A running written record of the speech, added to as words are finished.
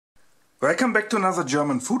Welcome back to another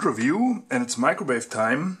German food review, and it's microwave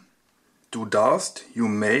time. Du darfst, you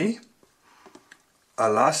may.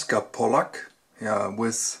 Alaska Pollock,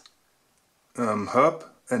 with herb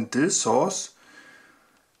and dill sauce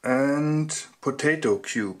and potato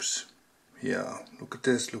cubes. Yeah, look at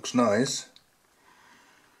this, looks nice.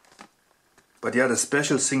 But yeah, the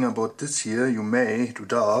special thing about this here, du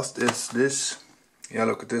darfst, is this. Yeah,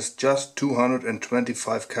 look at this, just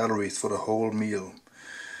 225 calories for the whole meal.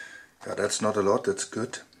 Yeah, that's not a lot, that's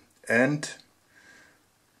good. And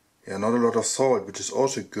yeah, not a lot of salt, which is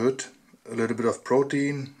also good. A little bit of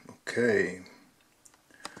protein, okay.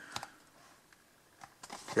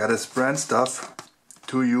 Yeah, this brand stuff,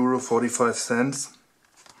 €2.45.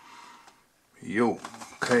 Yo,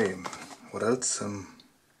 okay. What else?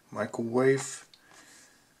 Microwave,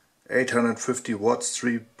 850 watts,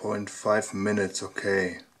 3.5 minutes,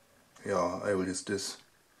 okay. Yeah, I will use this.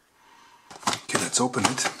 Okay, let's open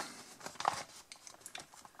it.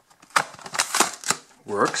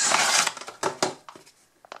 Works.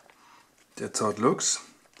 That's how it looks.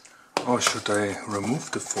 Oh, should I remove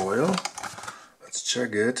the foil? Let's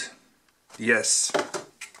check it. Yes.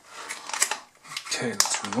 Okay,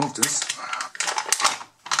 let's remove this.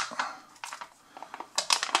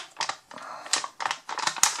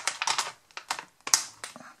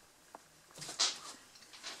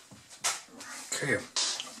 Okay.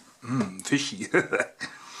 Fishy.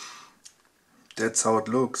 That's how it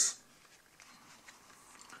looks.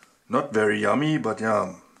 Not very yummy, but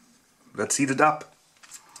yeah, let's heat it up.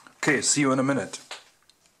 Okay, see you in a minute.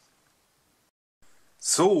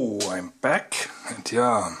 So, I'm back, and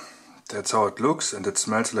yeah, that's how it looks, and it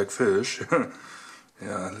smells like fish.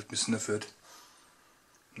 Yeah, let me sniff it.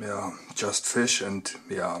 Yeah, just fish, and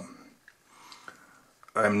yeah,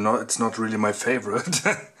 it's not really my favorite.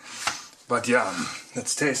 But yeah,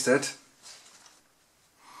 let's taste it.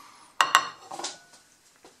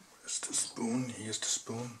 Where's the spoon? Here's the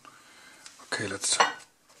spoon. Okay, let's put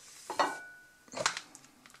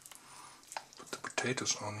the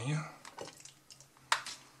potatoes on here.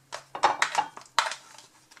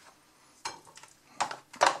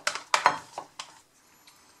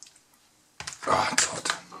 Ah, it's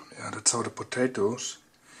hot. Yeah, that's how the potatoes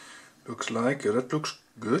looks like. Yeah, that looks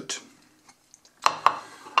good.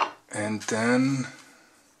 And then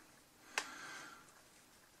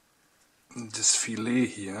this filet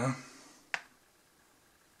here.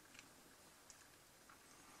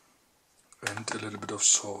 And a little bit of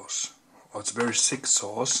sauce. Oh, it's very thick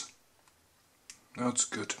sauce. No, it's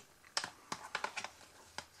good.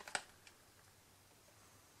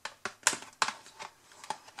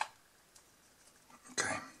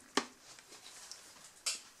 Okay.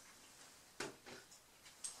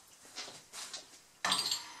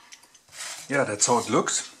 Yeah, that's how it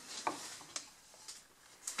looks.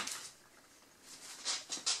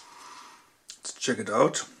 Let's check it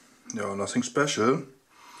out. No, nothing special.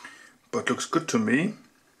 But looks good to me.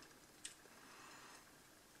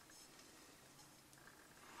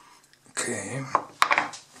 Okay.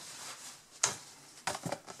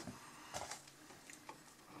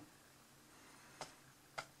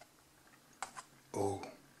 Oh,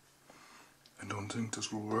 I don't think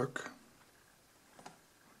this will work.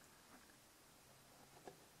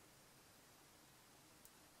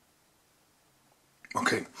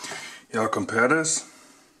 Okay, yeah, compare this.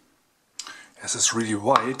 Yes, it's really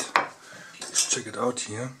white. Let's check it out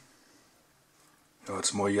here. Yeah,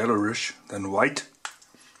 it's more yellowish than white.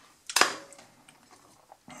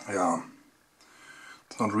 Yeah,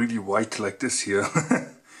 it's not really white like this here.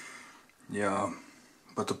 Yeah,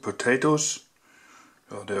 but the potatoes,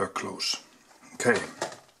 yeah, they are close. Okay.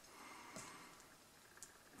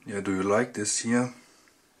 Yeah, do you like this here?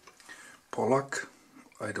 Pollock?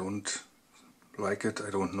 I don't like it, I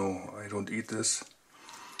don't know, I don't eat this.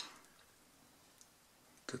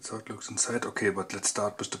 That's how it looks inside. Okay, but let's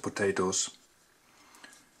start with the potatoes.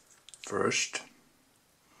 First,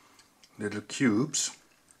 little cubes.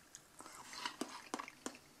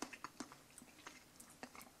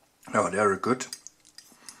 Oh, they are good.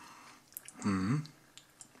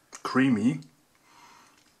 Creamy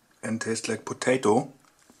and taste like potato.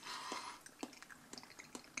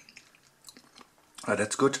 Ah,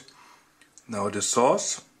 that's good. Now the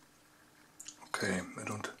sauce. Okay,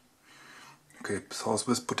 Okay, sauce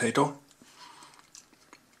with potato.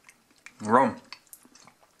 Wrong.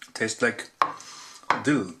 Tastes like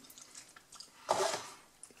dill.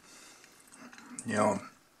 Yeah.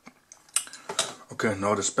 Okay,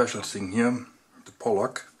 now the special thing here, the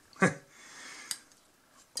Pollock. Oh,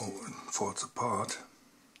 it falls apart.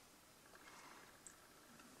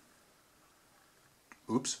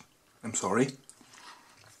 Oops, I'm sorry.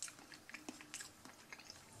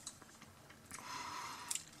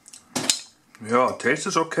 Yeah, taste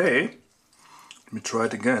is okay. Let me try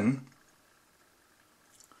it again.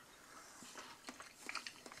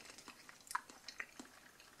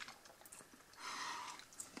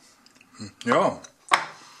 Yeah,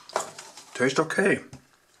 tastes okay.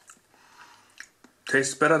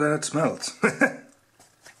 Tastes better than it smells.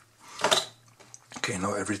 Okay,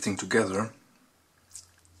 now everything together.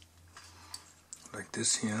 Like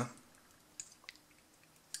this here.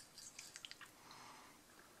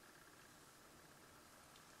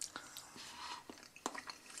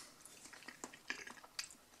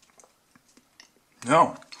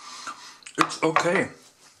 Yeah, it's okay.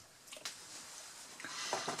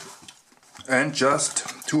 And just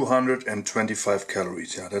 225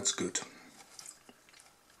 calories, yeah, that's good.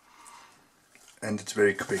 And it's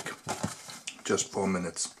very quick, just 4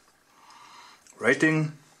 minutes.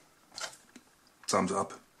 Rating, thumbs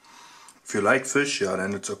up. If you like fish, yeah,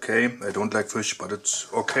 then it's okay. I don't like fish, but it's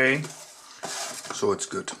okay, so it's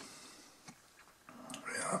good.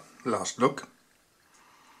 Yeah, last look.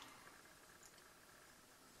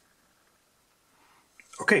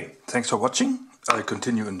 Okay, thanks for watching. I'll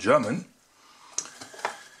continue in German.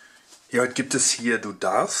 Ja, heute gibt es hier, du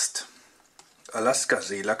darfst,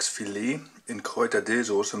 Alaska-Seelachsfilet in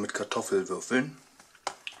Kräuter-Dill-Soße mit Kartoffelwürfeln.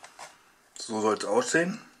 So soll es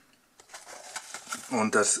aussehen.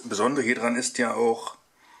 Und das Besondere hier dran ist ja auch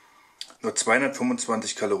nur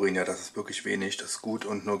 225 Kalorien. Ja, das ist wirklich wenig, das ist gut,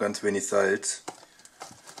 und nur ganz wenig Salz.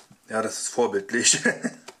 Ja, das ist vorbildlich.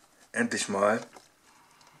 Endlich mal.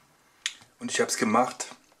 Und ich habe es gemacht.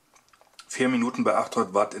 4 Minuten bei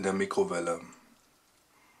 800 Watt in der Mikrowelle.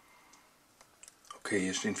 Okay,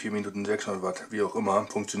 hier stehen 4 Minuten 600 Watt, wie auch immer,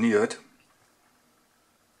 funktioniert.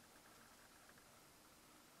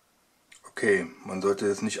 Okay, man sollte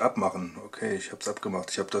es nicht abmachen. Okay, ich habe es abgemacht.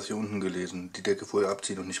 Ich habe das hier unten gelesen. Die Decke vorher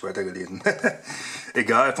abziehen und nicht weitergelesen.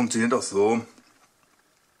 Egal, funktioniert auch so.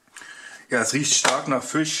 Ja, es riecht stark nach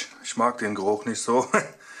Fisch. Ich mag den Geruch nicht so.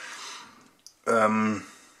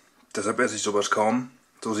 Deshalb esse ich sowas kaum.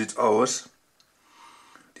 So sieht's aus.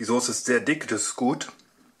 Die Soße ist sehr dick, das ist gut.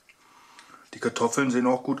 Die Kartoffeln sehen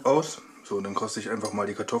auch gut aus. So, dann koste ich einfach mal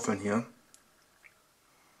die Kartoffeln hier.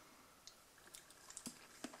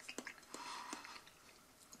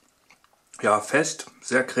 Ja, fest,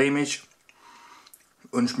 sehr cremig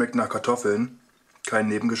und schmeckt nach Kartoffeln. Kein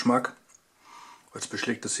Nebengeschmack. Jetzt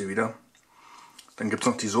beschlägt es hier wieder. Dann gibt es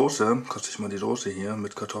noch die Soße. Koste ich mal die Soße hier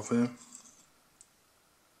mit Kartoffeln.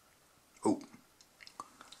 Oh.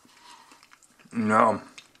 Ja.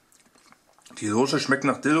 Die Soße schmeckt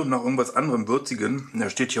nach Dill und nach irgendwas anderem Würzigen.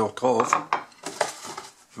 Da steht hier auch drauf.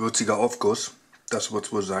 Würziger Aufguss. Das wird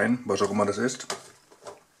es wohl sein, was auch immer das ist.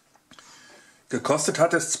 Gekostet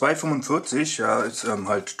hat es 2,45. Ja, ist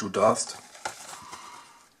halt, du darfst.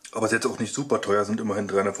 Aber ist jetzt auch nicht super teuer, sind immerhin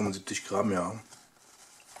 375 Gramm, ja.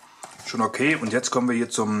 Schon okay. Und jetzt kommen wir hier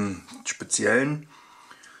zum Speziellen.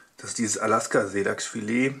 Das ist dieses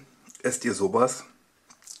Alaska-Seelachsfilet. Esst ihr sowas?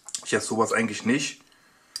 Ich esse sowas eigentlich nicht.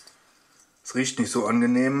 Es riecht nicht so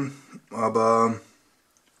angenehm, aber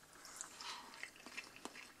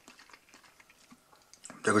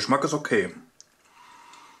der Geschmack ist okay.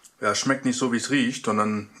 Ja, es schmeckt nicht so, wie es riecht,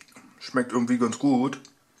 sondern schmeckt irgendwie ganz gut.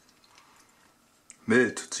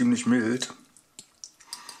 Mild, ziemlich mild.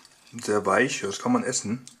 Sehr weich, das kann man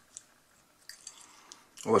essen.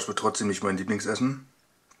 Aber es wird trotzdem nicht mein Lieblingsessen.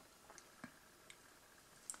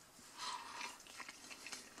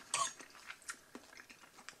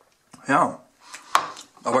 Ja,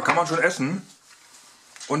 aber kann man schon essen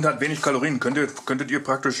und hat wenig Kalorien. Könntet ihr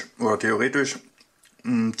praktisch oder theoretisch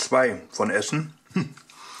 2 von essen.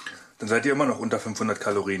 Dann seid ihr immer noch unter 500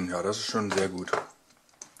 Kalorien. Ja, das ist schon sehr gut.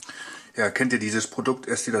 Ja, kennt ihr dieses Produkt?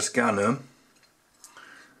 Esst ihr das gerne?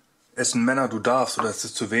 Essen Männer, du darfst, oder ist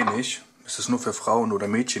es zu wenig? Ist es nur für Frauen oder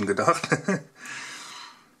Mädchen gedacht?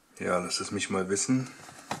 Ja, lasst es mich mal wissen.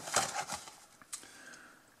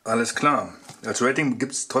 Alles klar. Als Rating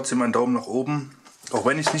gibt es trotzdem einen Daumen nach oben. Auch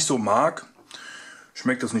wenn ich es nicht so mag,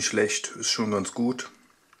 schmeckt es nicht schlecht. Ist schon ganz gut.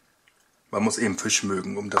 Man muss eben Fisch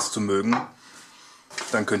mögen, um das zu mögen.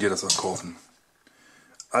 Dann könnt ihr das auch kaufen.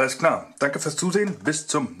 Alles klar. Danke fürs Zusehen. Bis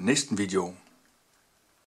zum nächsten Video.